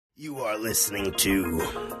You are listening to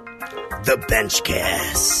The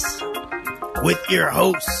Benchcast with your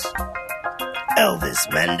hosts,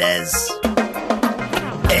 Elvis Mendez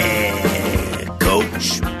and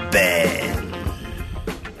Coach Ben.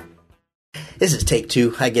 This is take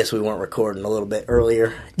two. I guess we weren't recording a little bit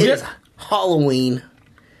earlier. It is Halloween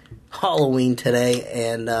today,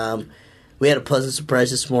 and we had a pleasant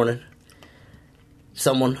surprise this morning.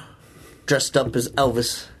 Someone dressed up as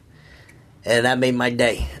Elvis. And that made my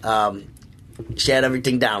day. She had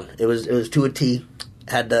everything down. It was to a T.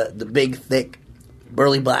 Had the big, thick,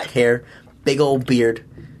 burly black hair, big old beard,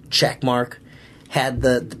 check mark. Had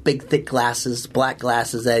the big, thick glasses, black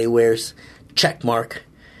glasses that he wears, check mark.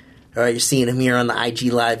 All right, you're seeing him here on the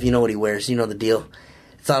IG Live. You know what he wears. You know the deal.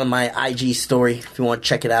 It's on my IG story if you want to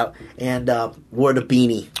check it out. And wore the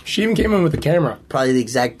beanie. She even came in with the camera. Probably the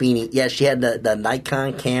exact beanie. Yeah, she had the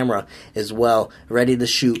Nikon camera as well, ready to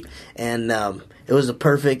shoot. And it was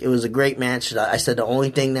a great match. I said the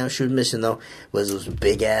only thing that she was missing, though, was those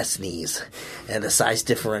big-ass knees. And the size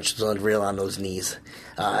differential is unreal on those knees.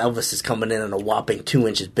 Elvis is coming in at a whopping 2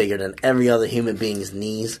 inches bigger than every other human being's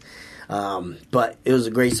knees. But it was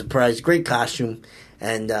a great surprise, great costume.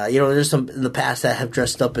 And, there's some in the past that have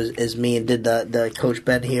dressed up as me and did the Coach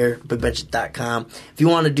Ben here, BigBench.com. If you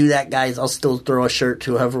want to do that, guys, I'll still throw a shirt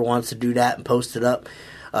to whoever wants to do that and post it up.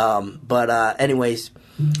 Anyways,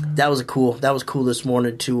 that was cool this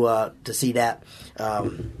morning to see that. We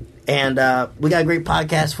got a great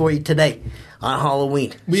podcast for you today on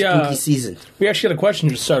Halloween, spooky season. We actually got a question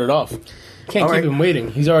to start it off. Can't keep him waiting.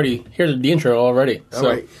 He's already here the intro already. All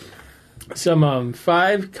right. 5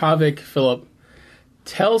 Kavik Philip.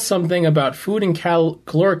 Tell something about food and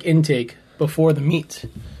caloric intake before the meet.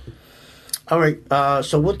 All right,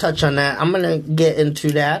 so we'll touch on that. I'm going to get into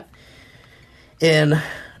that in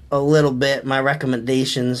a little bit, my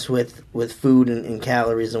recommendations with food and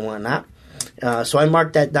calories and whatnot. So I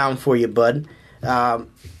marked that down for you, bud. I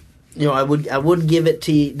would give it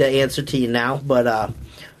to you, the answer to you now, but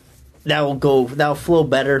that'll flow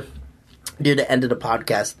better near the end of the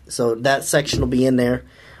podcast. So that section will be in there.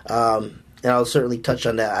 And I'll certainly touch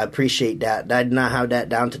on that. I appreciate that. I did not have that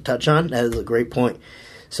down to touch on. That is a great point.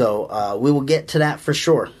 So we will get to that for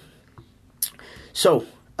sure. So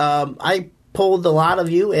I polled a lot of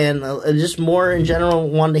you, and just more in general,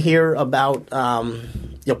 wanted to hear about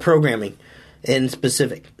programming in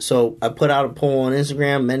specific. So I put out a poll on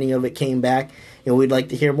Instagram. Many of it came back. We'd like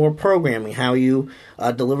to hear more programming, how you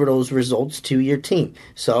deliver those results to your team.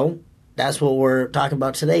 So that's what we're talking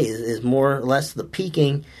about today is more or less the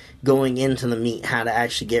peaking going into the meet, how to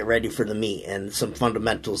actually get ready for the meet, and some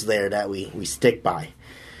fundamentals there that we stick by.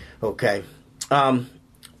 Okay.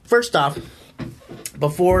 First off,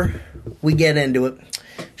 before we get into it,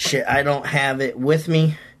 I don't have it with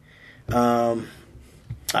me. One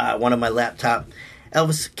of my laptop.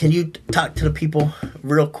 Elvis, can you talk to the people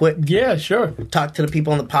real quick? Yeah, sure. Talk to the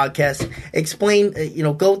people on the podcast. Explain,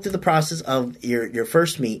 go through the process of your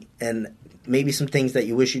first meet and maybe some things that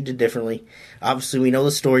you wish you did differently. Obviously, we know the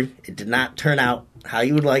story. It did not turn out how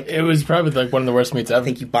you would like. It was probably like one of the worst meets ever. I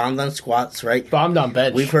think you bombed on squats, right? Bombed on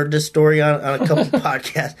bench. We've heard this story on a couple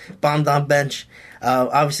podcasts. Bombed on bench.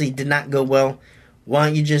 Obviously, did not go well. Why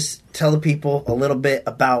don't you just tell the people a little bit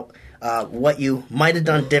about what you might have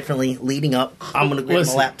done differently leading up? I'm going to grab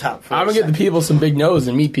my laptop for I'm going to get the people some big nose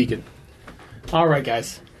and meat peeking. All right,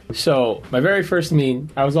 guys. So, my very first meet,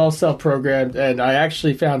 I was all self-programmed, and I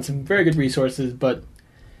actually found some very good resources, but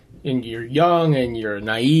you're young and you're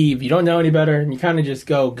naive, you don't know any better, and you kind of just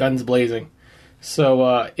go guns blazing.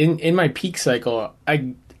 So, in my peak cycle,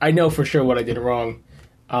 I know for sure what I did wrong.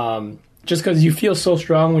 Just because you feel so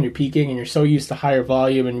strong when you're peaking, and you're so used to higher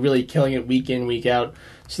volume and really killing it week in, week out,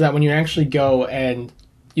 so that when you actually go and,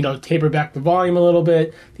 taper back the volume a little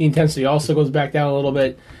bit, the intensity also goes back down a little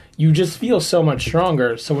bit, you just feel so much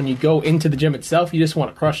stronger, so when you go into the gym itself, you just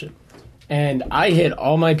want to crush it. And I hit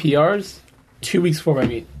all my PRs 2 weeks before my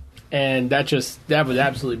meet, and that was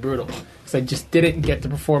absolutely brutal, because I just didn't get to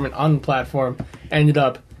perform it on the platform. Ended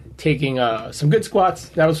up taking some good squats,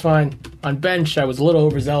 that was fine. On bench, I was a little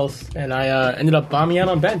overzealous, and I ended up bombing out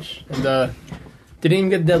on bench, and didn't even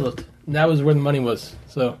get deadlift. And that was where the money was,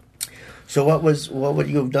 So what would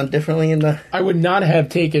you have done differently in the... I would not have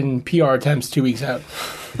taken PR attempts 2 weeks out.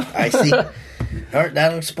 I see. All right,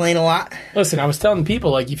 that'll explain a lot. Listen, I was telling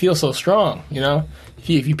people, you feel so strong, If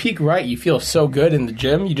you peak right, you feel so good in the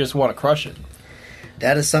gym, you just want to crush it.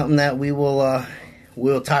 That is something that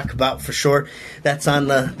we'll talk about for sure. That's on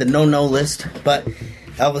the no list, but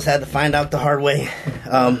Elvis had to find out the hard way.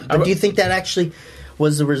 But do you think that actually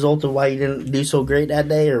was the result of why you didn't do so great that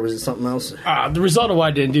day, or was it something else? The result of why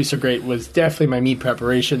I didn't do so great was definitely my meat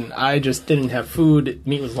preparation. I just didn't have food.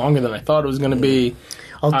 Meat was longer than I thought it was going to be.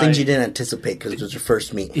 All things you didn't anticipate because it was your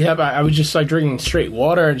first meet. Yeah, but I was just like drinking straight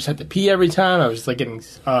water. I just had to pee every time. I was like getting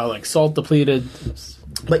like salt depleted.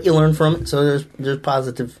 But you learn from it, so there's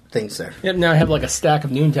positive things there. Yep. Now I have like a stack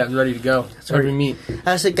of Noontabs ready to go. That's every meet.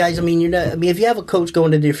 I said, guys. I mean, if you have a coach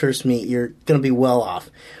going into your first meet, you're going to be well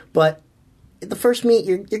off. But the first meet,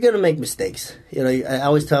 you're going to make mistakes. You know, I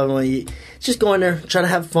always tell everyone, you just go in there, try to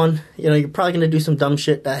have fun. You know, you're probably going to do some dumb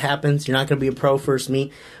shit that happens. You're not going to be a pro first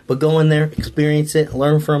meet, but go in there, experience it,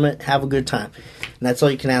 learn from it, have a good time. And that's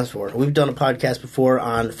all you can ask for. We've done a podcast before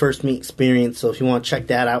on first meet experience, so if you want to check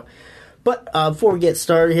that out. But before we get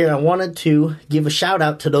started here, I wanted to give a shout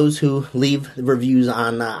out to those who leave reviews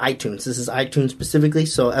on iTunes. This is iTunes specifically,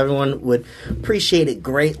 so everyone would appreciate it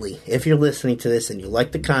greatly. If you're listening to this and you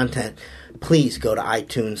like the content, please go to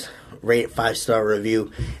iTunes, rate it 5-star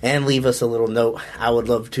review, and leave us a little note. I would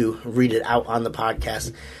love to read it out on the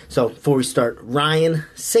podcast. So before we start,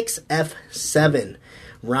 Ryan6F7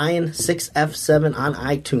 on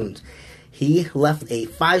iTunes. He left a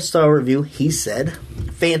 5-star review. He said,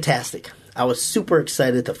 fantastic. I was super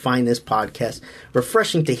excited to find this podcast.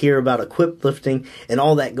 Refreshing to hear about equipped lifting and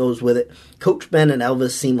all that goes with it. Coach Ben and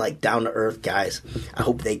Elvis seem like down-to-earth guys. I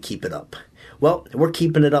hope they keep it up. Well, we're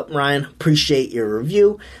keeping it up, Ryan. Appreciate your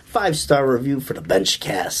review. 5-star review for the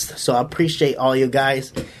Benchcast. So I appreciate all you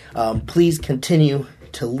guys. Please continue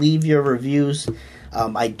to leave your reviews.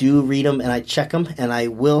 I do read them and I check them, and I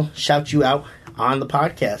will shout you out on the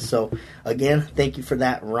podcast. So, again, thank you for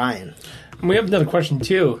that, Ryan. We have another question,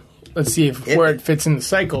 too. Let's see where it fits in the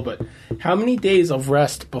cycle. But how many days of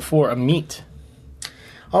rest before a meet?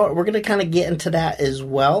 All right, we're going to kind of get into that as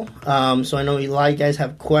well. So I know a lot of you guys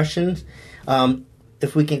have questions.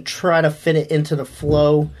 If we can try to fit it into the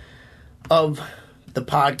flow of the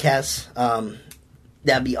podcast,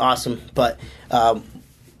 that'd be awesome. But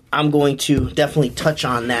I'm going to definitely touch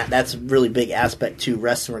on that. That's a really big aspect to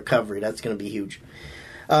rest and recovery. That's going to be huge.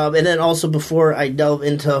 And then also before I delve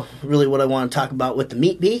into really what I want to talk about with the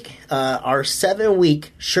Meat Peak, our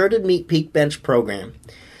 7-week shirted Meat Peak bench program.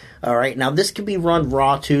 All right, now this can be run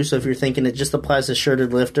raw too, so if you're thinking it just applies to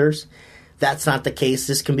shirted lifters, that's not the case.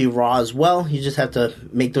 This can be raw as well. You just have to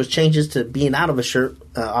make those changes to being out of a shirt.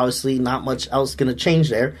 Obviously, not much else going to change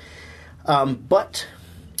there. But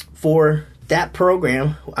for that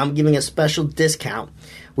program, I'm giving a special discount,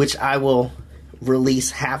 which I will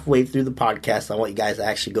release halfway through the podcast. I want you guys to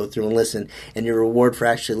actually go through and listen, and your reward for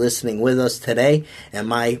actually listening with us today and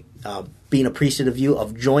my being appreciative of you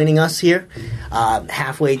of joining us here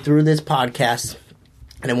halfway through this podcast.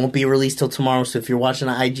 And it won't be released till tomorrow, so if you're watching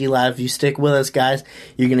on IG Live, you stick with us, guys.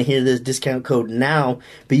 You're going to hear this discount code now,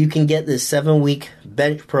 but you can get this 7-week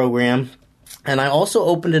bench program. And I also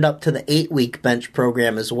opened it up to the 8-week bench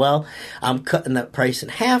program as well. I'm cutting that price in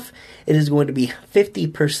half. It is going to be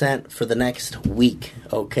 50% for the next week.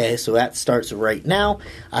 Okay, so that starts right now.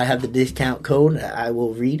 I have the discount code I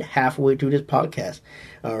will read halfway through this podcast.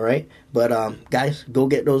 All right, but guys, go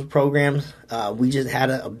get those programs. We just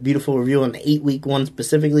had a beautiful review on the 8-week one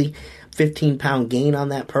specifically. 15-pound gain on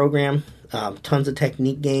that program. Tons of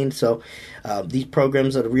technique gain. So these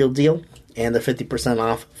programs are the real deal. And they're 50%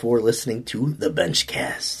 off for listening to the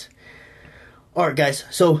Benchcast. All right, guys.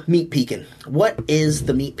 So Meat Peaking. What is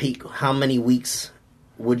the Meat Peak? How many weeks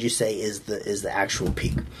would you say is the actual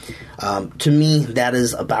peak? To me, that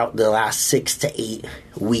is about the last 6 to 8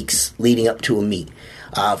 weeks leading up to a meet.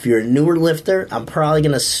 If you're a newer lifter, I'm probably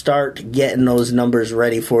going to start getting those numbers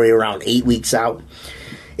ready for you around 8 weeks out.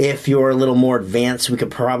 If you're a little more advanced, we could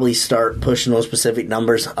probably start pushing those specific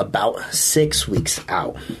numbers about 6 weeks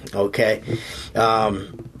out, okay?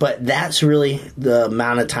 But that's really the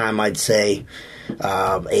amount of time I'd say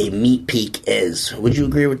a meat peak is. Would you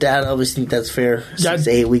agree with that? I always think that's fair, 6 to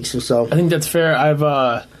 8 weeks or so. I think that's fair.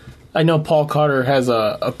 I know Paul Carter has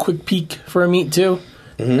a quick peak for a meet, too.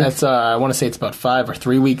 Mm-hmm. That's I want to say it's about 5 or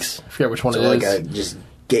 3 weeks. I forget which one it is. Just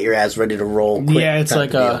get your ass ready to roll quick. Yeah, it's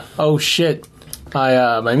like oh, shit.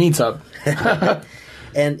 My meat's up.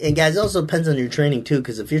 and guys, it also depends on your training too,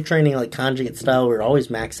 because if you're training like conjugate style, where always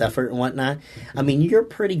max effort and whatnot, I mean, you're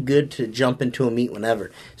pretty good to jump into a meet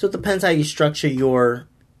whenever. So it depends how you structure your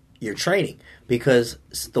training, because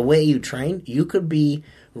the way you train, you could be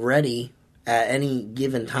ready at any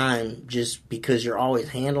given time just because you're always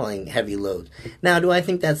handling heavy loads. Now, do I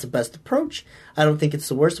think that's the best approach? I don't think it's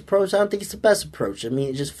the worst approach. I don't think it's the best approach. I mean,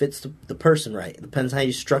 it just fits the person right. It depends how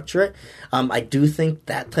you structure it. I do think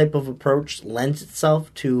that type of approach lends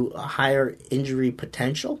itself to a higher injury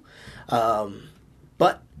potential.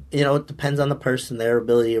 But it depends on the person, their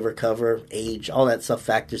ability to recover, age, all that stuff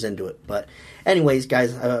factors into it. But anyways,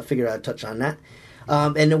 guys, I figured I'd touch on that.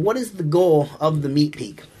 And then what is the goal of the Meat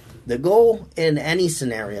Peak? The goal in any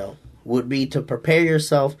scenario would be to prepare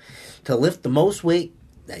yourself to lift the most weight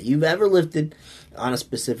that you've ever lifted on a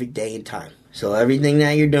specific day and time. So everything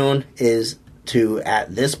that you're doing is to,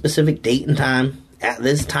 at this specific date and time, at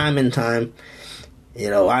this time and time,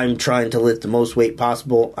 I'm trying to lift the most weight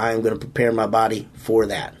possible. I'm going to prepare my body for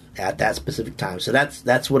that at that specific time. So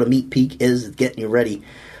that's what a Meat Peak is, getting you ready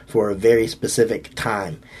for a very specific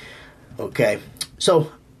time. Okay,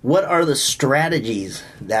 so what are the strategies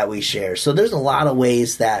that we share? So there's a lot of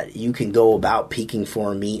ways that you can go about peaking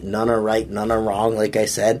for a meet. None are right, none are wrong, like I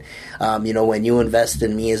said. When you invest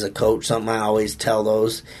in me as a coach, something I always tell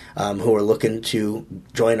those who are looking to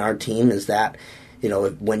join our team is that,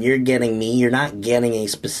 when you're getting me, you're not getting a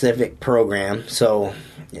specific program. So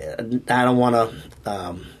I don't want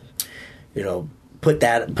to, put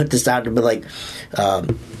this out there, but like,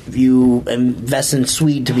 if you invest in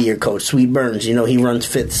Swede to be your coach, Swede Burns, he runs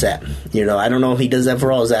Fifth Set. I don't know if he does that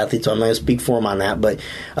for all his athletes, so I'm not going to speak for him on that, but,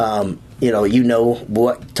 you know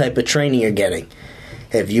what type of training you're getting.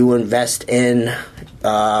 If you invest in,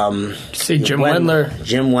 say Jim Wendler,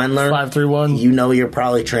 531, you're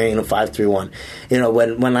probably training a 531.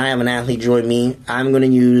 When I have an athlete join me, I'm going to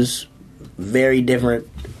use very different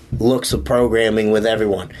looks of programming with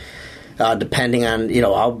everyone. Depending on,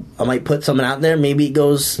 I might put something out there. Maybe it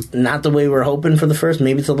goes not the way we're hoping for the first.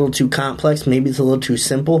 Maybe it's a little too complex. Maybe it's a little too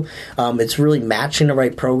simple. It's really matching the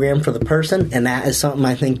right program for the person, and that is something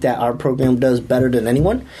I think that our program does better than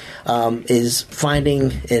anyone, is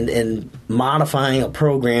finding and modifying a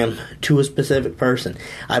program to a specific person.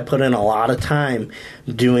 I put in a lot of time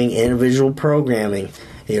doing individual programming.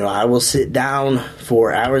 I will sit down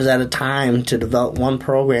for hours at a time to develop one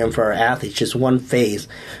program for our athletes, just one phase.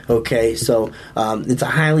 Okay, so it's a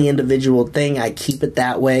highly individual thing. I keep it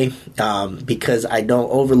that way because I don't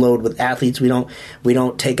overload with athletes. We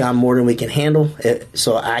don't take on more than we can handle.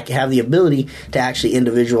 So I have the ability to actually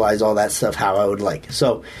individualize all that stuff how I would like.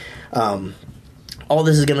 So all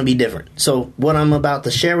this is going to be different. So what I'm about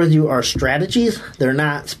to share with you are strategies. They're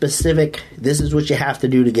not specific. This is what you have to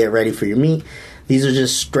do to get ready for your meet. These are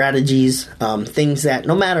just strategies, things that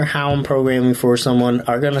no matter how I'm programming for someone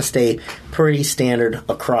are going to stay pretty standard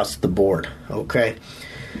across the board, okay?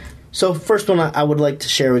 So first one I would like to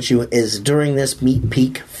share with you is during this Meat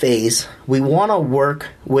Peak phase, we want to work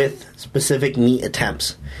with specific meet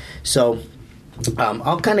attempts. So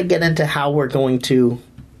I'll kind of get into how we're going to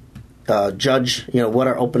judge, what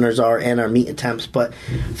our openers are and our meet attempts. But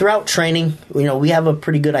throughout training, we have a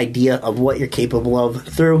pretty good idea of what you're capable of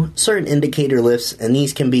through certain indicator lifts, and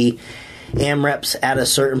these can be AMREPs at a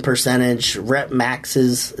certain percentage, rep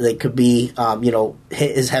maxes. They could be,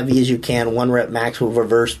 hit as heavy as you can, 1 rep max with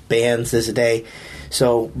reverse bands this day.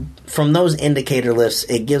 So from those indicator lifts,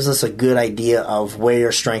 it gives us a good idea of where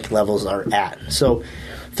your strength levels are at. So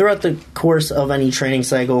throughout the course of any training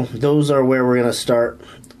cycle, those are where we're going to start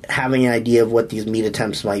having an idea of what these meet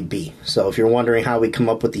attempts might be. So if you're wondering how we come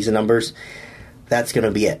up with these numbers, that's going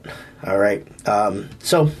to be it. All right.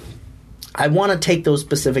 So I want to take those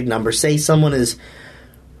specific numbers. Say someone is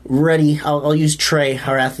ready. I'll use Trey,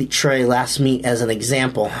 our athlete Trey, last meet as an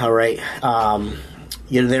example. All right.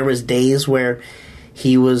 There was days where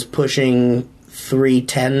he was pushing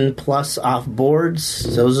 310 plus off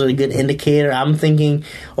boards. Those are a good indicator. I'm thinking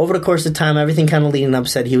over the course of time, everything kind of leading up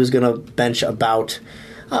said he was going to bench about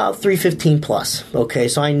 315 plus. Okay,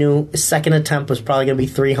 so I knew his second attempt was probably going to be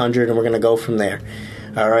 300, and we're going to go from there.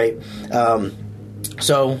 All right.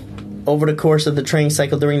 So over the course of the training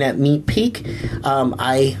cycle during that Meat Peak,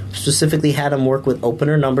 I specifically had him work with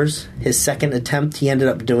opener numbers. His second attempt he ended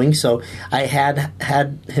up doing, so I had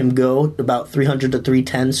him go about 300 to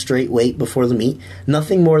 310 straight weight before the meet.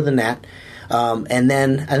 Nothing more than that. And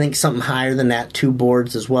then I think something higher than that, 2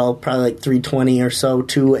 boards as well, probably like 320 or so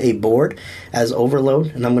to a board as overload,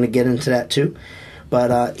 and I'm going to get into that too.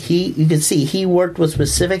 But you can see he worked with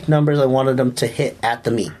specific numbers I wanted him to hit at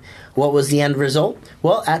the meet. What was the end result?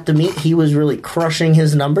 Well, at the meet, he was really crushing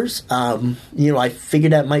his numbers. I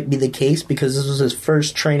figured that might be the case because this was his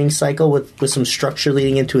first training cycle with some structure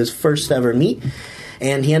leading into his first ever meet.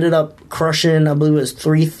 And he ended up crushing, I believe it was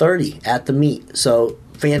 330 at the meet. So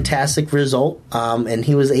fantastic result, and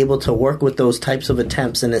he was able to work with those types of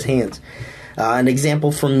attempts in his hands. An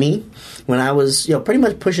example from me, when I was pretty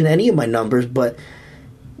much pushing any of my numbers, but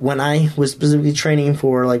when I was specifically training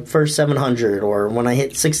for like first 700 or when I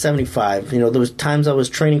hit 675, those times I was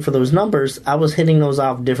training for those numbers, I was hitting those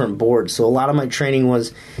off different boards. So a lot of my training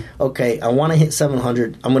was, okay, I want to hit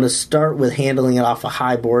 700. I'm going to start with handling it off a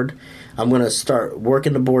high board. I'm going to start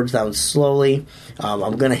working the boards down slowly.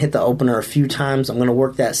 I'm going to hit the opener a few times. I'm going to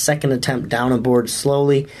work that second attempt down a board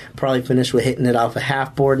slowly. Probably finish with hitting it off a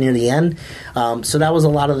half board near the end. So that was a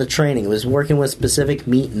lot of the training. It was working with specific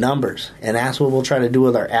meet numbers. And that's what we'll try to do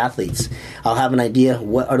with our athletes. I'll have an idea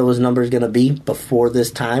what are those numbers going to be before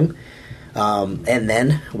this time. And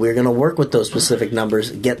then we're going to work with those specific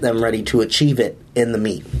numbers, get them ready to achieve it in the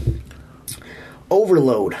meet.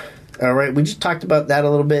 Overload. All right, we just talked about that a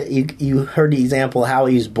little bit. You heard the example of how I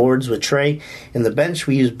use boards with Trey. In the bench,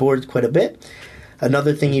 we use boards quite a bit.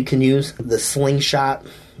 Another thing you can use, the slingshot.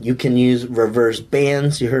 You can use reverse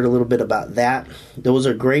bands. You heard a little bit about that. Those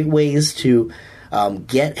are great ways to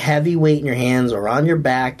get heavy weight in your hands or on your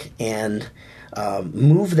back and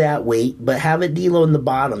move that weight, but have it deload in the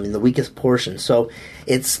bottom, in the weakest portion. So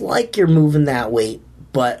it's like you're moving that weight,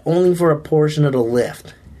 but only for a portion of the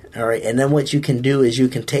lift. All right, and then what you can do is you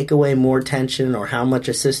can take away more tension or how much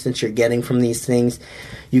assistance you're getting from these things.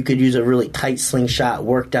 You could use a really tight slingshot,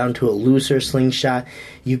 work down to a looser slingshot.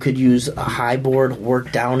 You could use a high board,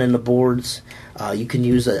 work down in the boards. You can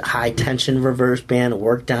use a high tension reverse band,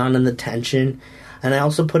 work down in the tension. And I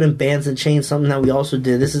also put in bands and chains, something that we also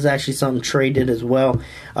did. This is actually something Trey did as well.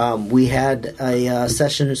 We had a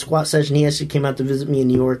squat session. He actually came out to visit me in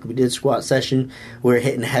New York. We did a squat session. We were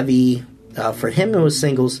hitting heavy. For him, it was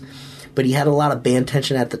singles, but he had a lot of band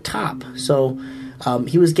tension at the top. So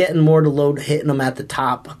he was getting more to load, hitting them at the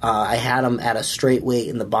top. I had him at a straight weight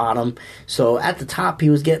in the bottom. So at the top, he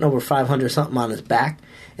was getting over 500 something on his back.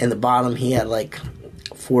 In the bottom, he had like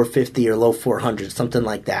 450 or low 400, something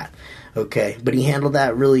like that. Okay, but he handled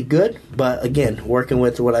that really good. But again, working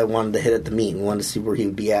with what I wanted to hit at the meet and wanted to see where he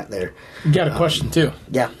would be at there. You got a question, too.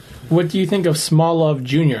 Yeah. What do you think of Small Love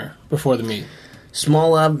Jr. before the meet?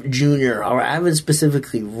 Small Love Junior. Or I haven't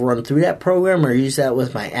specifically run through that program or used that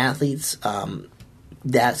with my athletes.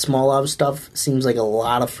 That Small Love stuff seems like a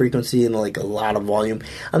lot of frequency and like a lot of volume.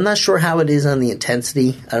 I'm not sure how it is on the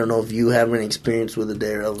intensity. I don't know if you have any experience with it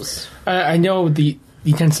there, Elvis. I know the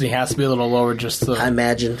intensity has to be a little lower just to... I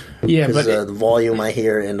imagine. Yeah, but... the volume I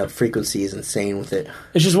hear and the frequency is insane with it.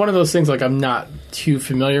 It's just one of those things like I'm not too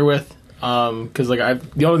familiar with. Because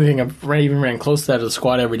the only thing I've even ran close to that is a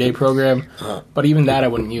squat everyday program, but even that I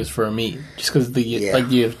wouldn't use for a meet, just because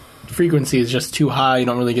the frequency is just too high. You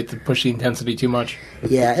don't really get to push the intensity too much.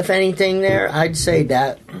 Yeah, if anything, there I'd say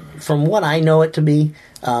that from what I know it to be,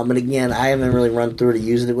 and again I haven't really run through to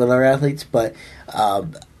use it with our athletes, but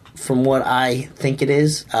from what I think it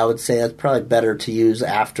is, I would say that's probably better to use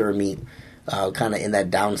after a meet, kind of in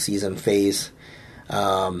that down season phase.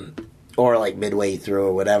 Or like midway through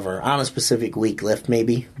or whatever, on a specific week lift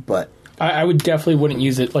maybe, but... I would definitely wouldn't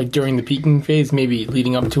use it like during the peaking phase, maybe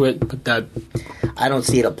leading up to it, but that... I don't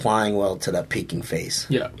see it applying well to that peaking phase.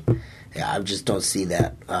 Yeah. Yeah, I just don't see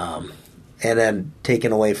that. And then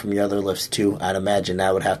taken away from your other lifts too, I'd imagine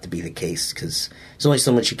that would have to be the case, because there's only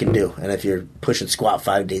so much you can do, and if you're pushing squat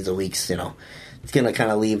 5 days a week, it's going to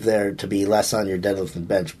kind of leave there to be less on your deadlift and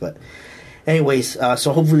bench, but... Anyways,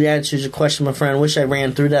 so hopefully that answers your question, my friend. I wish I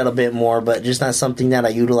ran through that a bit more, but just not something that I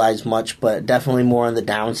utilize much, but definitely more in the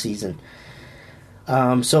down season.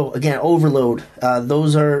 So, again, overload.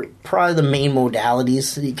 Those are probably the main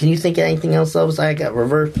modalities. Can you think of anything else I got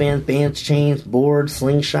reverse bands, bands, chains, board,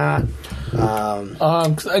 slingshot.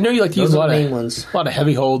 I know you like to use a lot of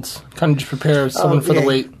heavy holds, kind of just prepare someone for the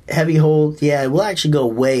weight. Heavy holds, yeah. We'll actually go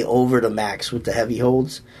way over the max with the heavy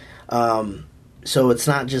holds. So it's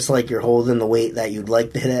not just like you're holding the weight that you'd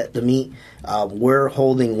like to hit at the meet. We're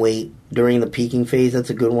holding weight during the peaking phase. That's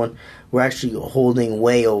a good one. We're actually holding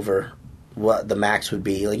way over what the max would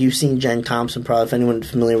be. Like you've seen Jen Thompson, probably if anyone's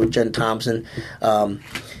familiar with Jen Thompson,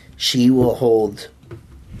 she will hold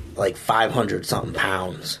like 500 something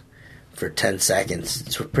pounds for 10 seconds.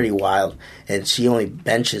 It's pretty wild. And she only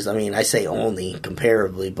benches, I say only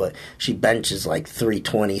comparably, but she benches like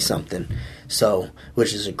 320 something. So,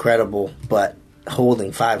 which is incredible, but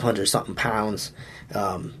holding 500 something pounds,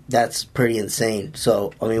 that's pretty insane.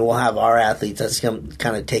 So, we'll have our athletes, that's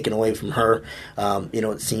kind of taken away from her.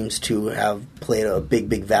 It seems to have played a big,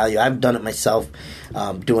 big value. I've done it myself,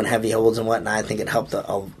 doing heavy holds and whatnot. I think it helped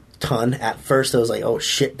a ton. At first, I was like, oh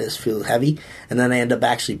shit, this feels heavy. And then I end up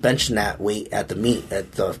actually benching that weight at the meet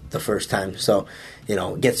at the first time. So,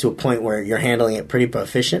 it gets to a point where you're handling it pretty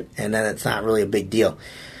proficient, and then it's not really a big deal.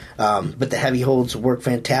 But the heavy holds work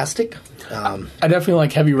fantastic. I definitely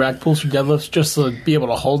like heavy rack pulls for deadlifts just to be able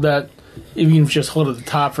to hold that Even if you just hold at the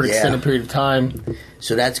top for an Yeah. extended period of time.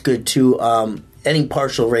 So that's good too. Any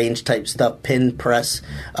partial range type stuff, pin press,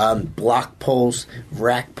 block pulls,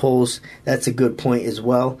 rack pulls, that's a good point as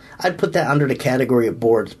well. I'd put that under the category of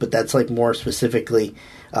boards, but that's like more specifically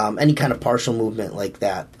any kind of partial movement like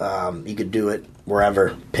that. You could do it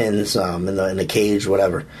wherever, pins, in the cage,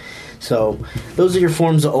 whatever. So those are your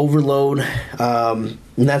forms of overload, and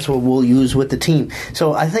that's what we'll use with the team.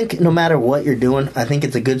 So I think no matter what you're doing, I think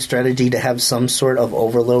it's a good strategy to have some sort of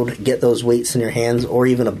overload, get those weights in your hands or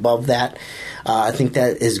even above that. I think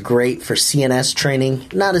that is great for CNS training,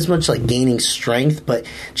 not as much like gaining strength, but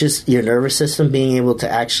just your nervous system being able to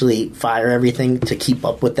actually fire everything to keep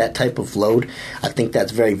up with that type of load. I think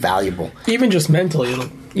that's very valuable. Even just mentally,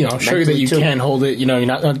 it'll show you that you can hold it. You're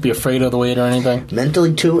not going to be afraid of the weight or anything.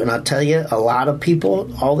 Mentally, too, and I'll tell you, a lot of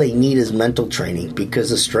people, all they need is mental training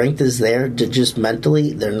because the strength is there to just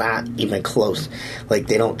mentally, they're not even close. Like,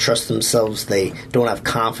 they don't trust themselves. They don't have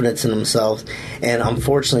confidence in themselves. And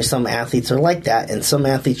unfortunately, some athletes are like that, and some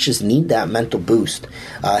athletes just need that mental boost.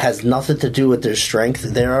 It has nothing to do with their strength.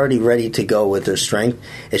 They're already ready to go with their strength.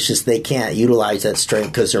 It's just they can't utilize that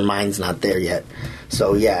strength because their mind's not there yet.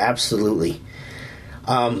 So, yeah, absolutely.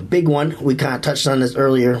 Big one, we kind of touched on this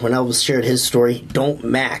earlier when Elvis shared his story, don't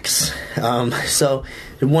max. So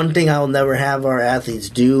the one thing I'll never have our athletes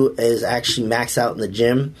do is actually max out in the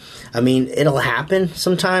gym. I mean, it'll happen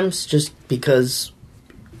sometimes just because,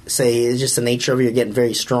 say, it's just the nature of it, you're getting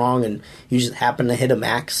very strong and you just happen to hit a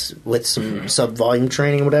max with some sub-volume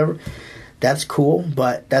training or whatever. That's cool,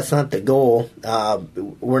 but that's not the goal.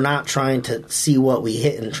 We're not trying to see what we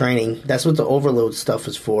hit in training. That's what the overload stuff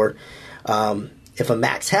is for. If a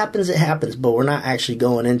max happens, it happens, but we're not actually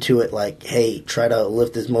going into it like, hey, try to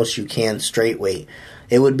lift as most you can straight weight.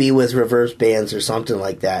 It would be with reverse bands or something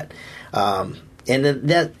like that. And then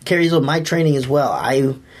that carries on my training as well.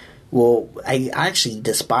 I actually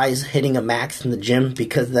despise hitting a max in the gym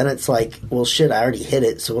because then it's like, well, shit, I already hit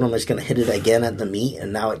it, so what am I just going to hit it again at the meet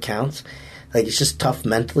and now it counts? Like, it's just tough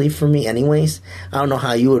mentally for me anyways. I don't know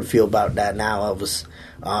how you would feel about that now, Elvis.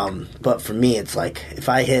 But for me, it's like, if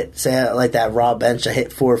I hit, say, like that raw bench, I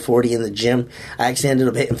hit 440 in the gym. I actually ended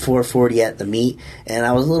up hitting 440 at the meet, and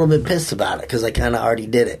I was a little bit pissed about it because I kind of already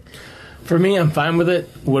did it. For me, I'm fine with it.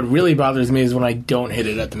 What really bothers me is when I don't hit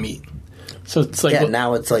it at the meet. So it's like,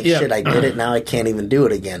 now it's like, shit, I did it, now I can't even do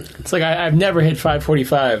it again. It's like I've never hit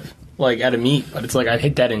 545 like at a meet, but it's like I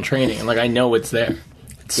hit that in training, and like I know it's there.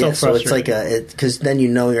 So it's like because then you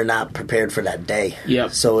know you're not prepared for that day. Yeah.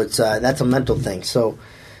 So it's that's a mental thing. So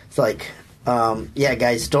it's like,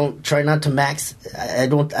 guys, don't try not to max. I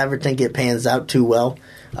don't ever think it pans out too well.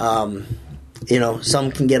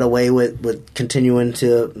 Some can get away with continuing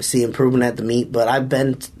to see improvement at the meet, but I've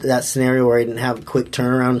been to that scenario where I didn't have a quick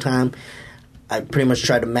turnaround time. I pretty much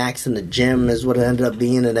tried to max in the gym is what it ended up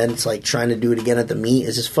being, and then it's like trying to do it again at the meet.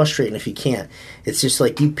 It's just frustrating if you can't. It's just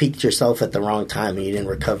like you peaked yourself at the wrong time and you didn't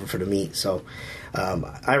recover for the meet. So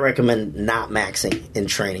I recommend not maxing in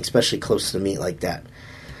training, especially close to the meet like that.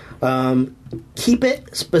 Keep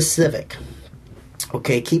it specific.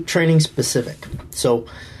 Okay, keep training specific. So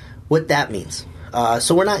what that means.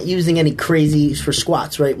 So we're not using any crazy for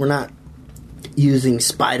squats, right? We're not using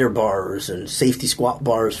spider bars and safety squat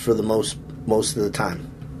bars for the most of the time.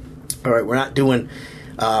 All right, we're not doing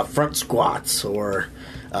front squats or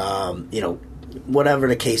whatever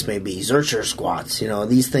the case may be, Zercher squats.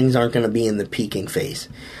 These things aren't going to be in the peaking phase.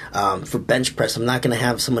 For bench press, I'm not going to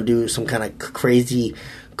have someone do some kind of crazy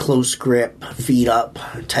close grip, feet up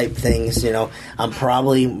type things. I'm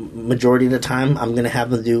probably, majority of the time, I'm going to have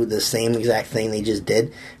them do the same exact thing they just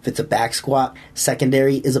did. If it's a back squat,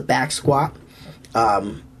 secondary is a back squat,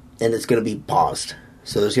 and it's going to be paused.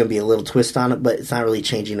 So there's going to be a little twist on it, but it's not really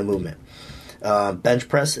changing the movement. Bench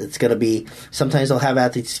press, it's going to be, sometimes they'll have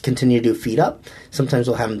athletes continue to do feet up, sometimes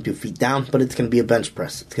they'll have them do feet down, but it's going to be a bench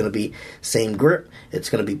press. It's going to be same grip, it's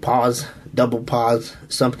going to be pause, double pause,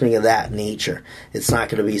 something of that nature. It's not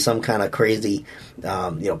going to be some kind of crazy,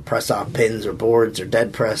 press off pins or boards or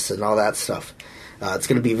dead press and all that stuff. It's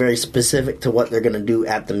going to be very specific to what they're going to do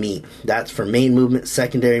at the meet. That's for main movement,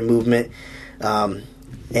 secondary movement, and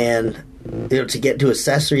to get to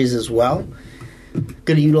accessories as well.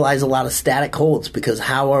 Going to utilize a lot of static holds because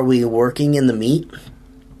how are we working in the meet?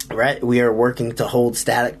 Right, we are working to hold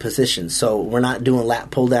static positions, so we're not doing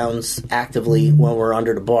lat pull downs actively when we're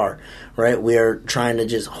under the bar. Right, we are trying to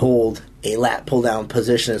just hold a lat pull down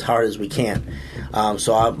position as hard as we can.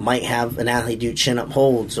 So I might have an athlete do chin up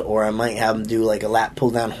holds, or I might have them do like a lat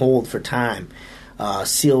pull down hold for time.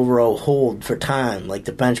 Seal row hold for time, like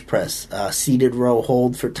the bench press. Seated row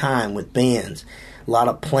hold for time with bands. A lot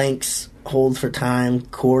of planks, hold for time,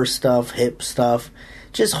 core stuff, hip stuff,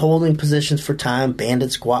 just holding positions for time,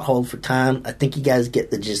 banded squat hold for time. I think you guys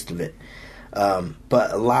get the gist of it.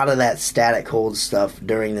 But a lot of that static hold stuff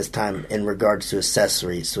during this time in regards to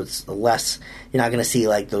accessories. So it's less, you're not going to see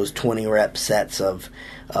like those 20 rep sets of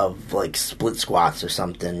like split squats or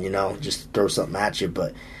something, just throw something at you,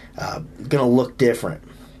 but going to look different.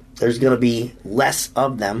 There's going to be less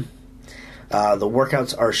of them. The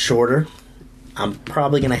workouts are shorter. I'm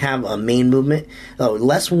probably going to have a main movement.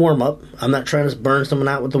 Less warm-up. I'm not trying to burn someone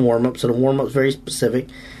out with the warm-up, so the warm-up is very specific.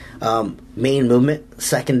 Main movement,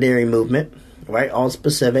 secondary movement, right? All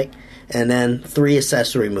specific. And then 3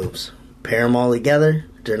 accessory moves. Pair them all together.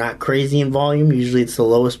 They're not crazy in volume. Usually it's the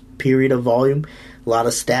lowest period of volume. A lot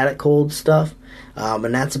of static hold stuff.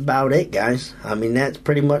 And that's about it, guys. I mean, that's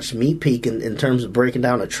pretty much Meat Peak in terms of breaking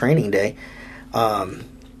down a training day.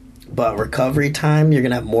 But recovery time, you're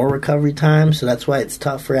going to have more recovery time, so that's why it's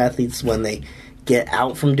tough for athletes when they get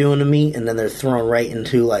out from doing the meet and then they're thrown right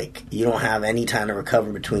into, like, you don't have any time to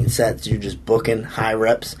recover between sets. You're just booking high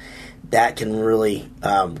reps. That can really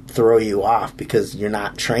throw you off because you're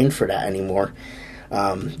not trained for that anymore.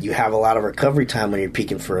 You have a lot of recovery time when you're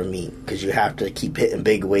peaking for a meet because you have to keep hitting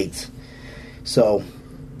big weights. So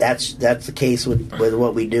that's the case with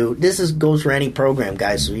what we do. This goes for any program,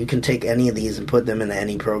 guys, so you can take any of these and put them into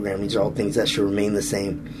any program. These are all things that should remain the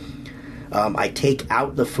same. I take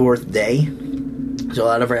out the 4th day. So a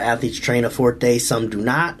lot of our athletes train a 4th day. Some do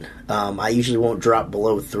not. I usually won't drop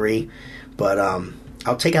below 3, but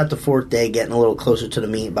I'll take out the 4th day, getting a little closer to the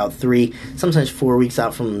meet, about 3, sometimes 4 weeks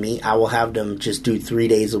out from the meet. I will have them just do 3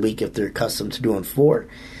 days a week if they're accustomed to doing 4.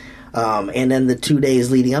 And then the 2 days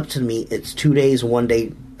leading up to the meet, it's 2 days, 1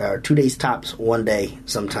 day, or 2 days tops, 1 day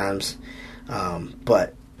sometimes,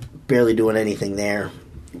 but barely doing anything there.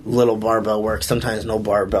 Little barbell work, sometimes no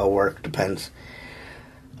barbell work, depends.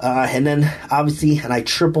 And then, obviously, and I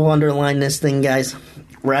triple underline this thing, guys,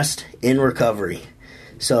 rest in recovery.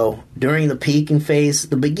 So, during the peaking phase,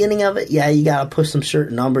 the beginning of it, yeah, you got to push some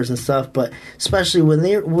certain numbers and stuff, but especially when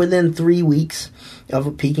they're within 3 weeks of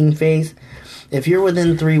a peaking phase, if you're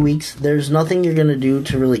within 3 weeks, there's nothing you're going to do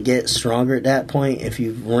to really get stronger at that point if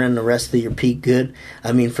you've run the rest of your peak good.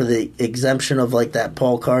 I mean, for the exemption of like that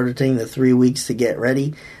Paul Carter thing, the 3 weeks to get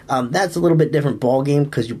ready, that's a little bit different ball game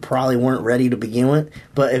because you probably weren't ready to begin with.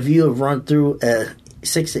 But if you have run through a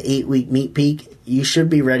 6 to 8 week meet peak, you should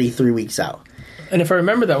be ready 3 weeks out. And if I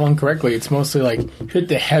remember that one correctly, it's mostly like hit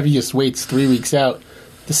the heaviest weights 3 weeks out.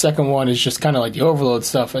 The second one is just kind of like the overload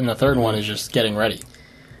stuff, and the third one is just getting ready.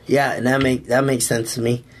 Yeah, and that makes sense to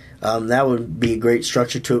me. That would be a great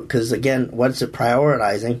structure to it because, again, what's it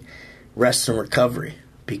prioritizing? Rest and recovery,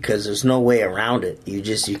 because there's no way around it.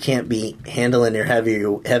 You can't be handling your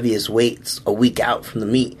heaviest weights a week out from the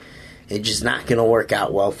meet. It's just not going to work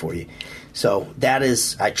out well for you. So that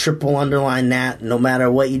is, I triple underline that. No matter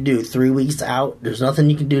what you do, 3 weeks out, there's nothing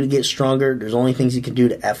you can do to get stronger. There's only things you can do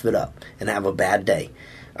to F it up and have a bad day.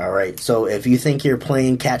 All right, so if you think you're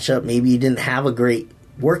playing catch up, maybe you didn't have a great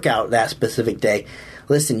workout that specific day,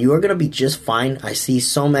 listen, you are going to be just fine. I see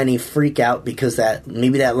so many freak out because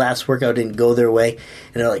maybe that last workout didn't go their way,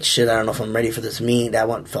 and they're like, shit, I don't know if I'm ready for this meet. That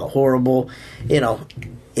one felt horrible.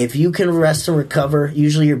 If you can rest and recover,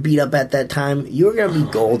 usually you're beat up at that time, you're going to be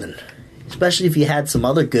golden. Especially if you had some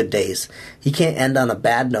other good days. You can't end on a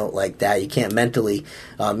bad note like that. You can't mentally,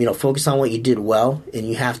 focus on what you did well, and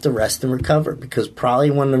you have to rest and recover, because probably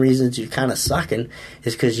one of the reasons you're kind of sucking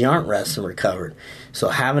is because you aren't rest and recovered. So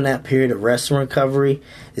having that period of rest and recovery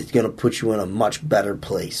is going to put you in a much better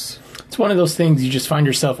place. It's one of those things you just find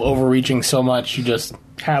yourself overreaching so much, you just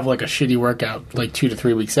have like a shitty workout like 2 to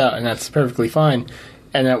 3 weeks out, and that's perfectly fine.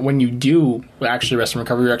 And that when you do actually rest and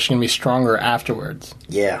recover, you're actually going to be stronger afterwards.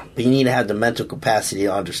 Yeah, but you need to have the mental capacity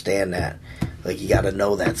to understand that. Like, you got to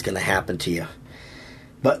know that's going to happen to you.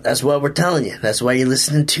 But that's what we're telling you. That's why you're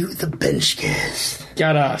listening to the Benchcast.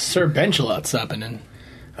 Got Sir Bench-a-Lot stopping in.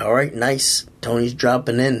 All right, nice. Tony's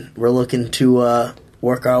dropping in. We're looking to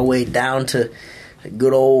work our way down to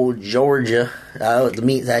good old Georgia. The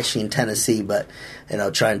meet's actually in Tennessee, but,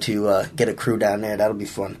 trying to get a crew down there. That'll be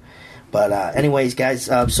fun. But anyways, guys,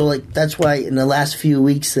 that's why in the last few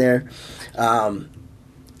weeks there, I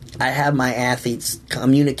have my athletes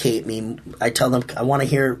communicate me. I tell them I want to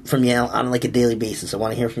hear from you on like a daily basis. I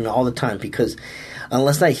want to hear from you all the time, because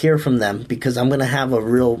unless I hear from them, because I'm going to have a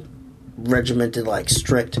real regimented, like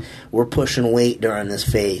strict, we're pushing weight during this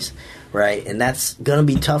phase. right? And that's going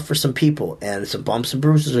to be tough for some people, and some bumps and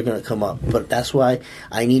bruises are going to come up. But that's why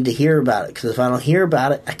I need to hear about it, because if I don't hear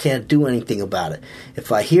about it, I can't do anything about it.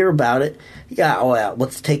 If I hear about it,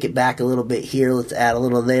 let's take it back a little bit here, let's add a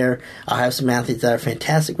little there. I'll have some athletes that are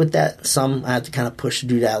fantastic with that. Some I have to kind of push to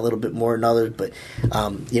do that a little bit more than others, but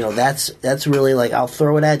that's really like, I'll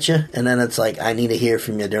throw it at you, and then it's like, I need to hear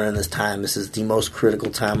from you during this time. This is the most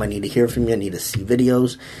critical time. I need to hear from you. I need to see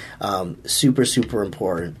videos. Super, super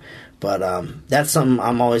important. But that's something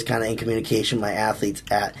I'm always kind of in communication with my athletes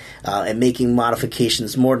at, and making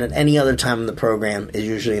modifications more than any other time in the program is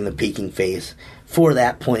usually in the peaking phase. For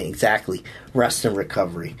that point exactly, rest and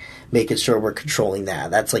recovery, making sure we're controlling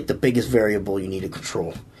that. That's like the biggest variable you need to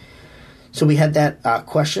control. So we had that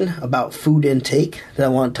question about food intake that I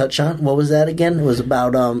want to touch on. What was that again? It was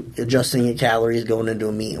about adjusting your calories going into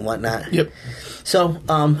a meet and whatnot. Yep. So,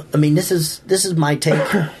 this is my take.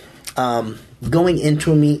 Going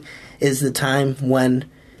into a meet is the time when,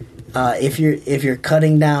 if you're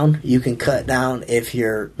cutting down, you can cut down. If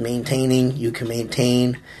you're maintaining, you can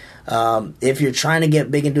maintain. If you're trying to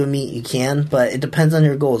get big into a meet, you can, but it depends on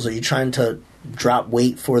your goals. Are you trying to drop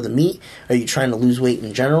weight for the meet? Are you trying to lose weight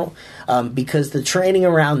in general? Because the training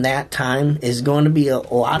around that time is going to be a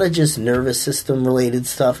lot of just nervous system related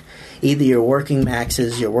stuff. Either you're working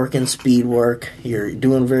maxes, you're working speed work, you're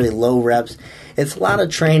doing very low reps. It's a lot of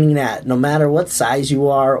training that no matter what size you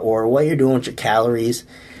are or what you're doing with your calories,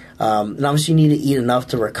 and obviously you need to eat enough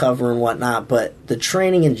to recover and whatnot, but the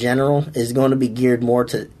training in general is going to be geared more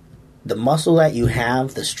to the muscle that you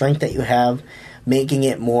have, the strength that you have, making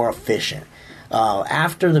it more efficient.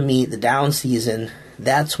 After the meet, the down season,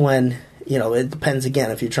 that's when, it depends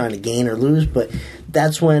again if you're trying to gain or lose, but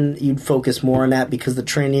that's when you'd focus more on that, because the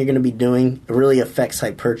training you're going to be doing really affects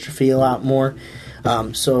hypertrophy a lot more.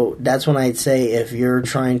 So that's when I'd say if you're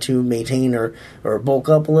trying to maintain or bulk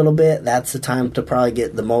up a little bit, that's the time to probably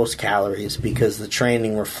get the most calories, because the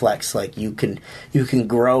training reflects like you can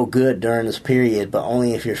grow good during this period, but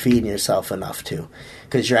only if you're feeding yourself enough to,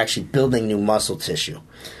 because you're actually building new muscle tissue.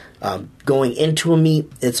 Going into a meet,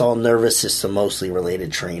 it's all nervous system mostly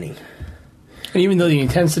related training. And even though the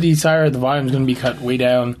intensity is higher, the volume's going to be cut way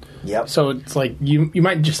down. Yep. So it's like you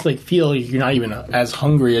might just like feel like you're not even as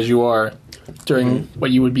hungry as you are during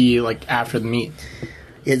what you would be like after the meet.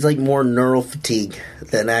 It's like more neural fatigue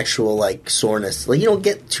than actual like soreness. Like you don't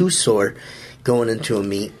get too sore going into a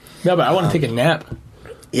meet. No, but I want to take a nap.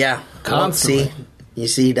 Yeah. Constantly. You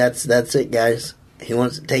see, that's it, guys. He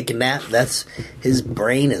wants to take a nap. That's his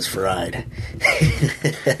brain is fried.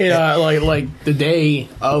 Like the day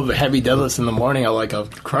of heavy deadlifts in the morning, I'll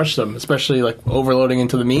crush them, especially like overloading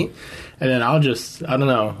into the meet, and then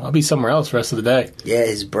I'll be somewhere else the rest of the day. Yeah,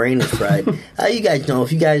 his brain is fried. You guys know.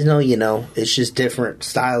 If you guys know, you know. It's just different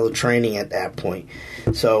style of training at that point.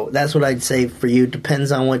 So that's what I'd say for you.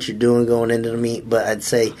 Depends on what you're doing going into the meet, but I'd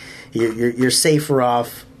say you're safer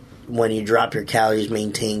off when you drop your calories,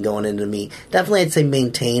 maintain going into the meet. Definitely I'd say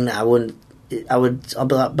maintain. I would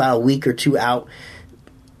about a week or two out.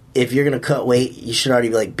 If you're going to cut weight, you should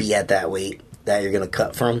already be at that weight that you're going to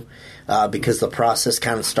cut from, because the process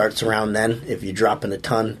kind of starts around then if you're dropping a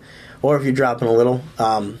ton or if you're dropping a little.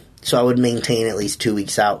 So I would maintain at least 2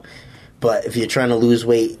 weeks out. But if you're trying to lose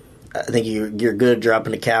weight, I think you're good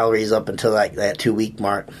dropping the calories up until that 2 week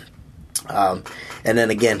mark. And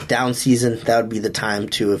then again, down season, that would be the time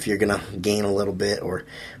too if you're going to gain a little bit or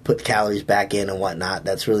put calories back in and whatnot.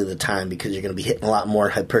 That's really the time because you're going to be hitting a lot more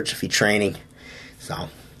hypertrophy training. So,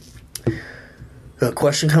 a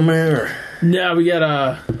question coming in? Or? Yeah, we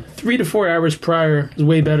got 3 to 4 hours prior is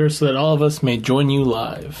way better so that all of us may join you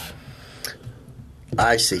live.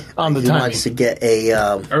 I see. On the he timing. wants to get a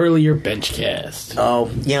earlier bench cast. Oh,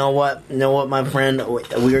 you know what, my friend?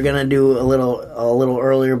 We were gonna do a little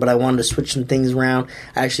earlier, but I wanted to switch some things around.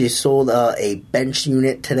 I actually sold a bench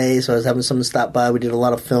unit today, so I was having someone stop by. We did a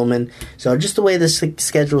lot of filming, so just the way this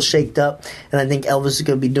schedule shaped up, and I think Elvis is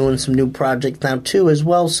gonna be doing some new projects now too as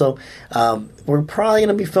well. So we're probably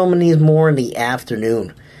gonna be filming these more in the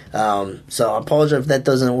afternoon. So I apologize if that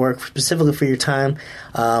doesn't work specifically for your time,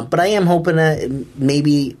 but I am hoping that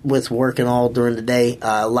maybe with work and all during the day,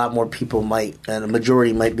 a lot more people might, and a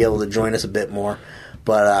majority might be able to join us a bit more.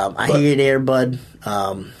 But I hear you there, bud.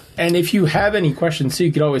 And if you have any questions, too,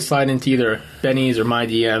 you could always slide into either Benny's or my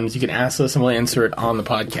DMs. You can ask us, and we'll answer it on the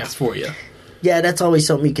podcast for you. Yeah, that's always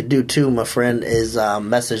something you could do, too, my friend, is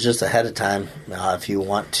message just ahead of time if you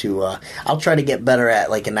want to. I'll try to get better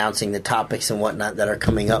at, announcing the topics and whatnot that are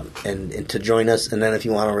coming up and to join us. And then if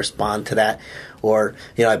you want to respond to that, or,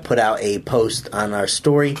 I put out a post on our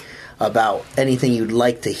story about anything you'd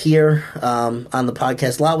like to hear on the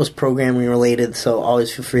podcast. A lot was programming related, so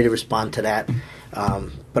always feel free to respond to that.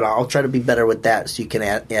 But I'll try to be better with that so you can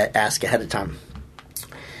ask ahead of time.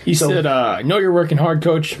 He said, I know you're working hard,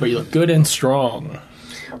 Coach, but you look good and strong.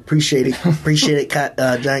 Appreciate it.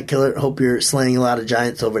 Giant Killer. Hope you're slaying a lot of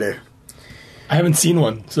giants over there. I haven't seen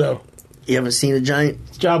one, so. You haven't seen a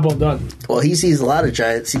giant? Job well done. Well, he sees a lot of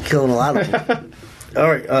giants. He's killing a lot of them. All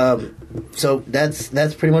right. So that's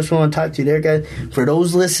pretty much what I want to talk to you there, guys. For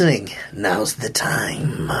those listening, now's the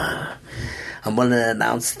time. I'm going to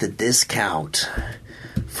announce the discount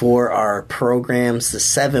for our programs, the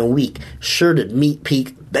 7-week Shirted Meat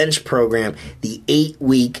Peak Bench Program, the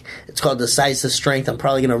 8-week, it's called Decisive Strength. I'm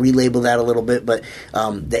probably going to relabel that a little bit, but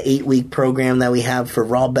the 8-week program that we have for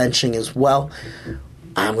raw benching as well.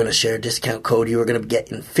 I'm going to share a discount code. You are going to be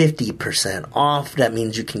getting 50% off. That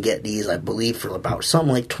means you can get these, I believe, for about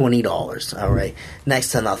something like $20. All right.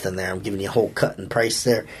 Next to nothing there. I'm giving you a whole cut in price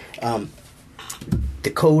there.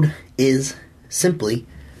 The code is simply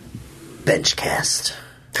BenchCast.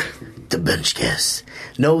 The BenchCast.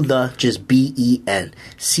 No the, just BenchCast.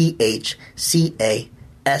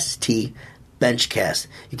 BenchCast.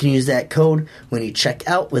 You can use that code when you check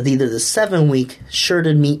out with either the 7-week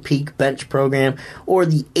Shirted Meat Peak Bench Program or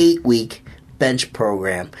the 8-week Bench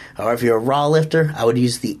Program. Or if you're a raw lifter, I would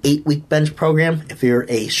use the 8-week Bench Program. If you're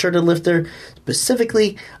a shirted lifter,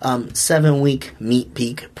 specifically 7-week Meat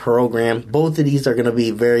Peak Program. Both of these are going to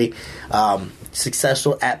be very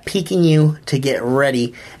successful at peaking you to get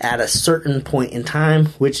ready at a certain point in time,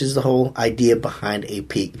 which is the whole idea behind a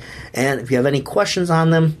peak. And if you have any questions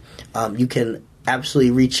on them, you can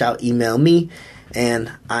absolutely reach out, email me, and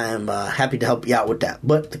I'm happy to help you out with that.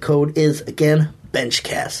 But the code is, again,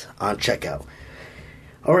 BenchCast on checkout.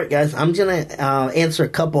 All right, guys, I'm going to answer a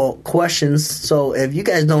couple questions. So if you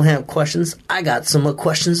guys don't have questions, I got some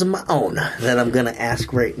questions of my own that I'm going to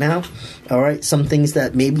ask right now. All right, some things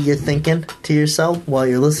that maybe you're thinking to yourself while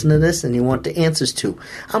you're listening to this and you want the answers to.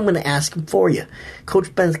 I'm going to ask them for you.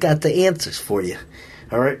 Coach Ben's got the answers for you.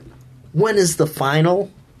 All right, when is the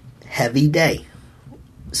final heavy day?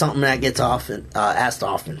 Something that gets asked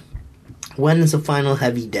often. When is the final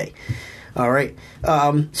heavy day? All right.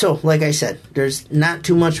 So, like I said, there's not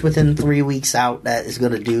too much within 3 weeks out that is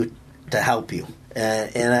going to do to help you.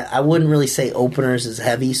 And I wouldn't really say openers is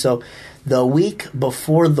heavy. So, the week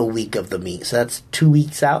before the week of the meet, so that's 2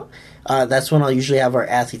 weeks out, that's when I'll usually have our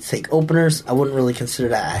athletes take openers. I wouldn't really consider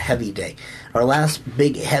that a heavy day. Our last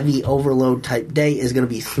big, heavy overload type day is going to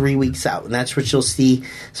be 3 weeks out. And that's what you'll see,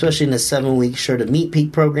 especially in the 7-week Shirted Meat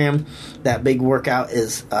Peak program. That big workout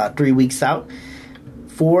is 3 weeks out.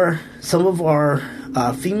 For some of our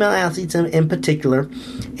female athletes in particular,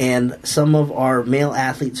 and some of our male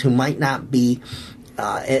athletes who might not be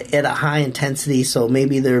at a high intensity, so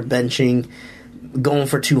maybe they're benching, going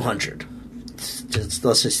for 200,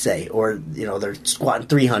 let's just say, or they're squatting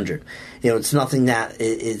 300. It's nothing that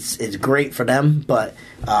it's great for them, but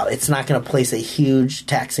it's not going to place a huge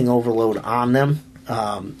taxing overload on them.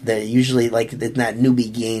 They're usually like in that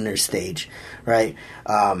newbie gainer stage, right?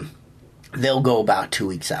 They'll go about 2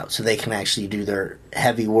 weeks out, so they can actually do their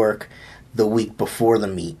heavy work the week before the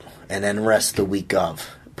meet, and then rest the week of.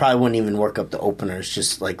 Probably wouldn't even work up the openers,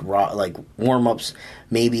 just like raw, like warm-ups,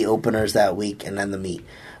 maybe openers that week, and then the meet.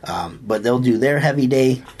 But they'll do their heavy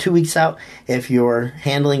day 2 weeks out. If you're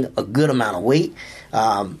handling a good amount of weight,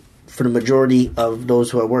 for the majority of those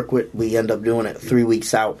who I work with, we end up doing it 3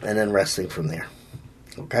 weeks out and then resting from there.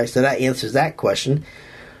 Okay, so that answers that question.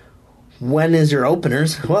 When is your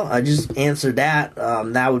openers? Well, I just answered that.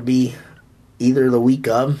 That would be either the week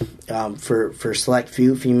of for select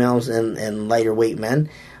few females and lighter weight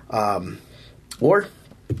men, or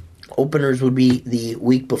openers would be the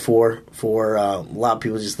week before for a lot of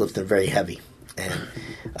people just lifting very heavy.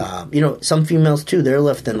 And some females too, they're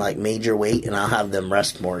lifting like major weight, and I'll have them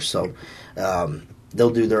rest more. So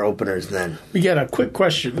they'll do their openers then. We got a quick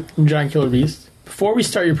question from Giant Killer Beast. Before we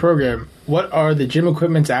start your program, what are the gym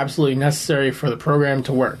equipments absolutely necessary for the program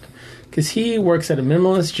to work? Because he works at a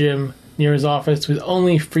minimalist gym near his office with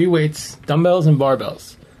only free weights, dumbbells, and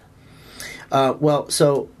barbells.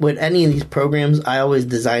 So with any of these programs, I always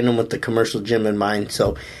design them with the commercial gym in mind.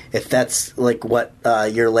 So if that's like what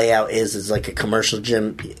your layout is like a commercial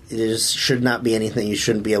gym, there should not be anything you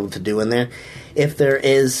shouldn't be able to do in there. If there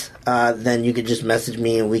is, then you could just message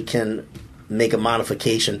me and we can make a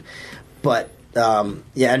modification. But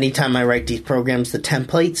anytime I write these programs, the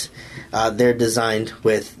templates, they're designed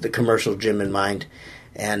with the commercial gym in mind.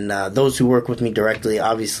 And those who work with me directly,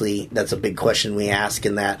 obviously, that's a big question we ask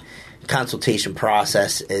in that consultation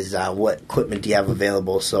process is what equipment do you have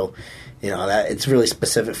available. So that it's really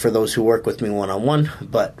specific for those who work with me one-on-one.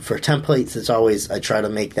 But for templates, it's always, I try to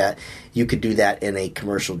make that you could do that in a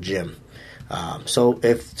commercial gym. So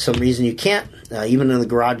if some reason you can't, even in the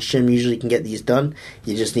garage gym, usually you can get these done.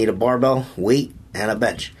 You just need a barbell, weight, and a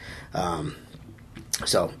bench.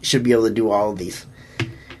 So you should be able to do all of these.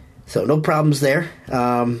 So no problems there.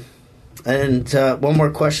 And one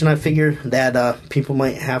more question I figure that people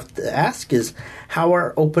might have to ask is, how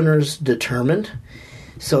are openers determined?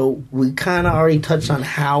 So we kind of already touched on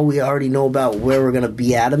how we already know about where we're going to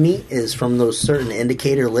be at a meet is from those certain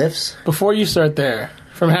indicator lifts. Before you start there,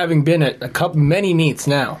 from having been at many meets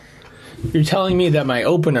now, you're telling me that my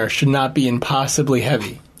opener should not be impossibly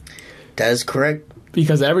heavy. That is correct.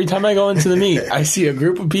 Because every time I go into the meet, I see a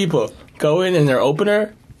group of people go in and their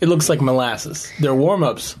opener, it looks like molasses. Their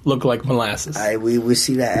warm-ups look like molasses. We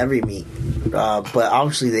see that every meet. But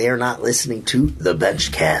obviously they are not listening to the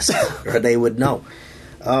Benchcast, or they would know.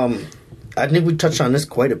 I think we touched on this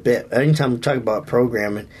quite a bit. Anytime we talk about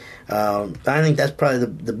programming, I think that's probably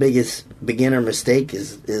the biggest beginner mistake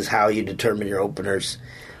is how you determine your openers.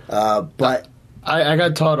 But I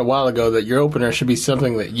got taught a while ago that your opener should be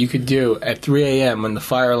something that you could do at 3 a.m. when the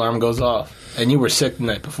fire alarm goes off and you were sick the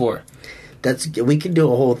night before. We could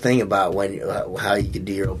do a whole thing about how you could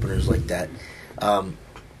do your openers like that.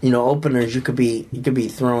 Openers you could be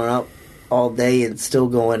throwing up all day and still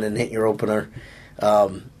go in and hit your opener.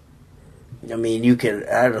 You could.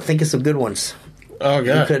 I think it's some good ones. Oh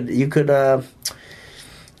god! You could.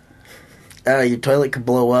 Your toilet could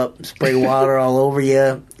blow up, spray water all over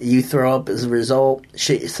you. You throw up as a result,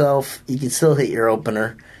 shit yourself. You can still hit your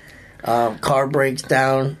opener. Car breaks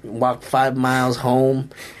down, walk 5 miles home.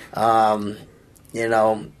 Your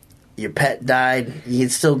pet died. You can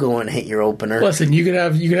still go and hit your opener. Listen, you could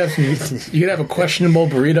have a questionable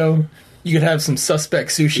burrito. You could have some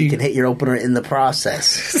suspect sushi. You can hit your opener in the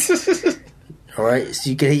process. All right, so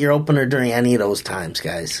you can hit your opener during any of those times,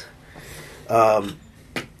 guys.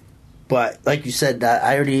 But like you said,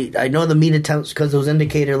 I know the meet attempts because those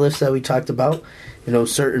indicator lifts that we talked about.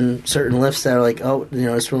 Certain lifts that are like,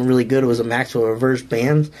 this one really good. It was a Maxwell reverse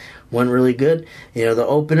band, one really good. The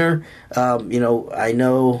opener, I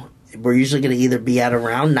know we're usually going to either be at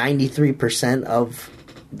around 93% of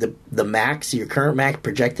the max, your current max,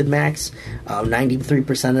 projected max,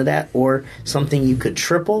 93% of that, or something you could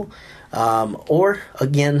triple, or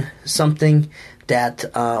again something that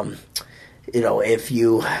if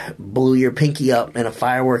you blew your pinky up in a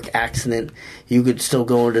firework accident, you could still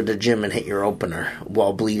go into the gym and hit your opener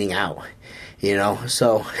while bleeding out.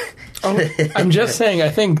 So I'm just saying, I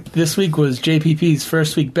think this week was JPP's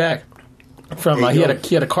first week back from he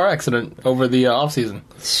had a car accident over the off season.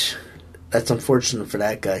 That's unfortunate for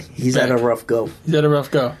that guy. He's had a rough go.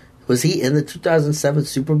 Was he in the 2007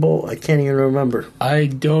 Super Bowl? I can't even remember.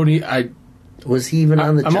 Was he even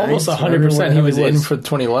on the Giants? I'm almost 100% he was in for the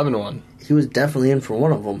 2011 one. He was definitely in for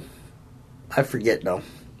one of them. I forget, though.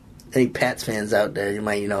 Any Pats fans out there, you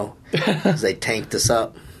might know, because they tanked us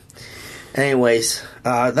up. Anyways,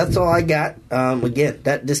 that's all I got. Again,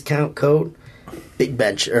 that discount code,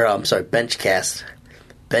 Benchcast.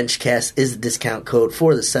 Benchcast is the discount code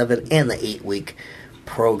for the 7 and the 8 week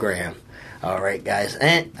program. All right, guys,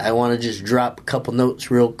 and I want to just drop a couple notes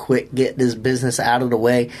real quick, get this business out of the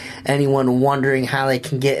way. Anyone wondering how they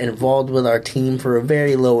can get involved with our team for a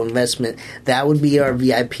very low investment, that would be our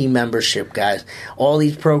VIP membership, guys. All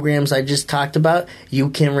these programs I just talked about, you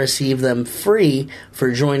can receive them free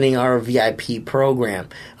for joining our VIP program.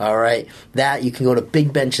 All right, that you can go to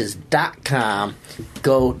bigbenches.com,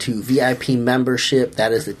 go to VIP membership.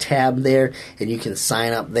 That is the tab there, and you can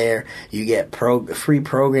sign up there. You get free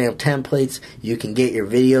program templates. You can get your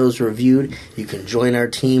videos reviewed. You can join our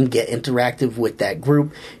team, get interactive with that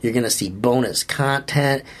group. You're going to see bonus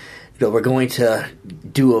content. We're going to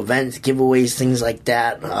do events, giveaways, things like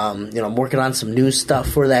that. I'm working on some new stuff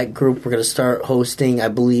for that group. We're going to start hosting, I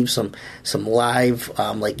believe, some live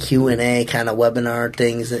like Q&A kind of webinar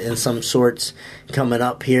things in some sorts coming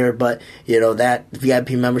up here. But that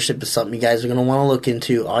VIP membership is something you guys are going to want to look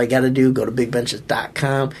into. All you got to do, go to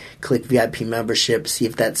bigbenches.com, click VIP membership, see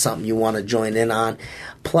if that's something you want to join in on.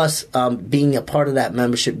 Plus, being a part of that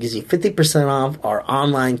membership gives you 50% off our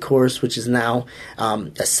online course, which is now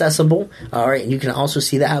accessible. All right, and you can also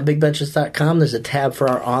see that at bigbenches.com. There's a tab for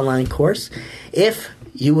our online course. If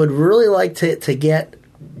you would really like to get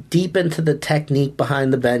deep into the technique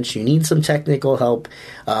behind the bench, you need some technical help,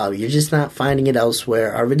 you're just not finding it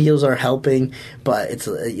elsewhere. Our videos are helping, but it's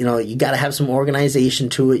you got to have some organization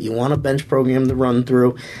to it. You want a bench program to run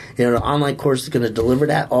through. The online course is going to deliver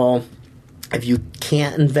that all. If you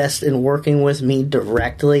can't invest in working with me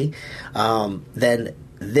directly, then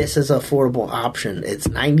this is an affordable option. It's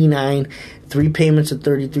 $99, 3 payments of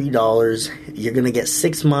 $33. You're going to get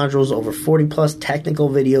 6 modules, over 40 plus technical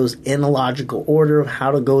videos in a logical order of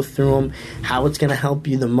how to go through them, how it's going to help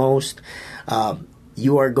you the most.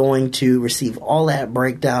 You are going to receive all that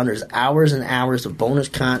breakdown. There's hours and hours of bonus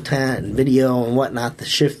content and video and whatnot to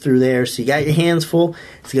shift through there. So you got your hands full.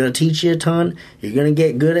 It's going to teach you a ton. You're going to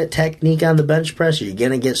get good at technique on the bench press. You're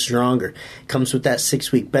going to get stronger. It comes with that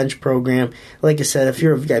 6-week bench program. Like I said, if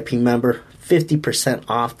you're a VIP member, 50%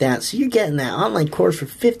 off that. So you're getting that online course for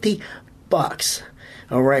 $50.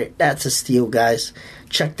 All right, that's a steal, guys.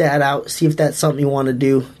 Check that out. See if that's something you want to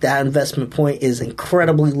do. That investment point is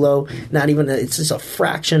incredibly low. It's just a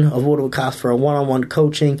fraction of what it would cost for a one-on-one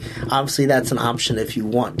coaching. Obviously, that's an option if you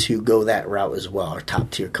want to go that route as well, or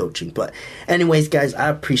top-tier coaching. But anyways, guys, I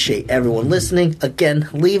appreciate everyone listening. Again,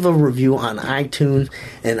 leave a review on iTunes,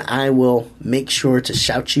 and I will make sure to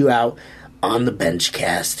shout you out on the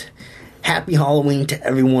Benchcast. Happy Halloween to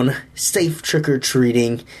everyone. Safe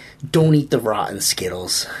trick-or-treating. Don't eat the rotten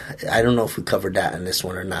Skittles. I don't know if we covered that in this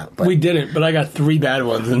one or not. But we didn't, but I got 3 bad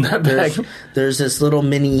ones in that bag. There's this little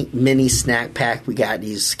mini snack pack. We got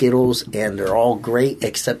these Skittles, and they're all great,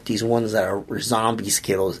 except these ones that are zombie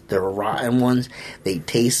Skittles. They're rotten ones. They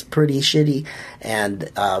taste pretty shitty, and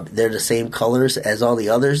they're the same colors as all the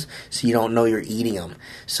others, so you don't know you're eating them.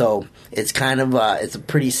 So it's kind of it's a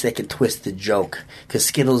pretty sick and twisted joke, because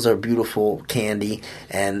Skittles are beautiful candy,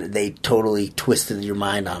 and they totally twisted your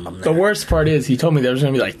mind on them. The worst part is he told me there was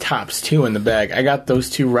going to be like tops 2 in the bag. I got those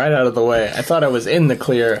 2 right out of the way. I thought I was in the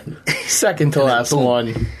clear. Second to last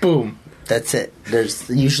one. Boom. That's it. There's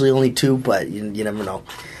usually only 2, but you never know.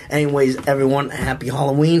 Anyways, everyone, happy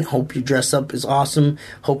Halloween. Hope you dress up is awesome.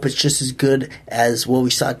 Hope it's just as good as what we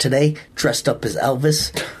saw today, dressed up as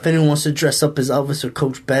Elvis. If anyone wants to dress up as Elvis or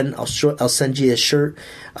Coach Ben, I'll send you a shirt.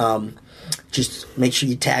 Just make sure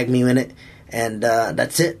you tag me in it. And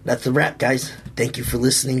that's it. That's the wrap, guys. Thank you for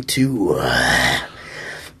listening to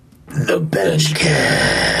the Benchcast.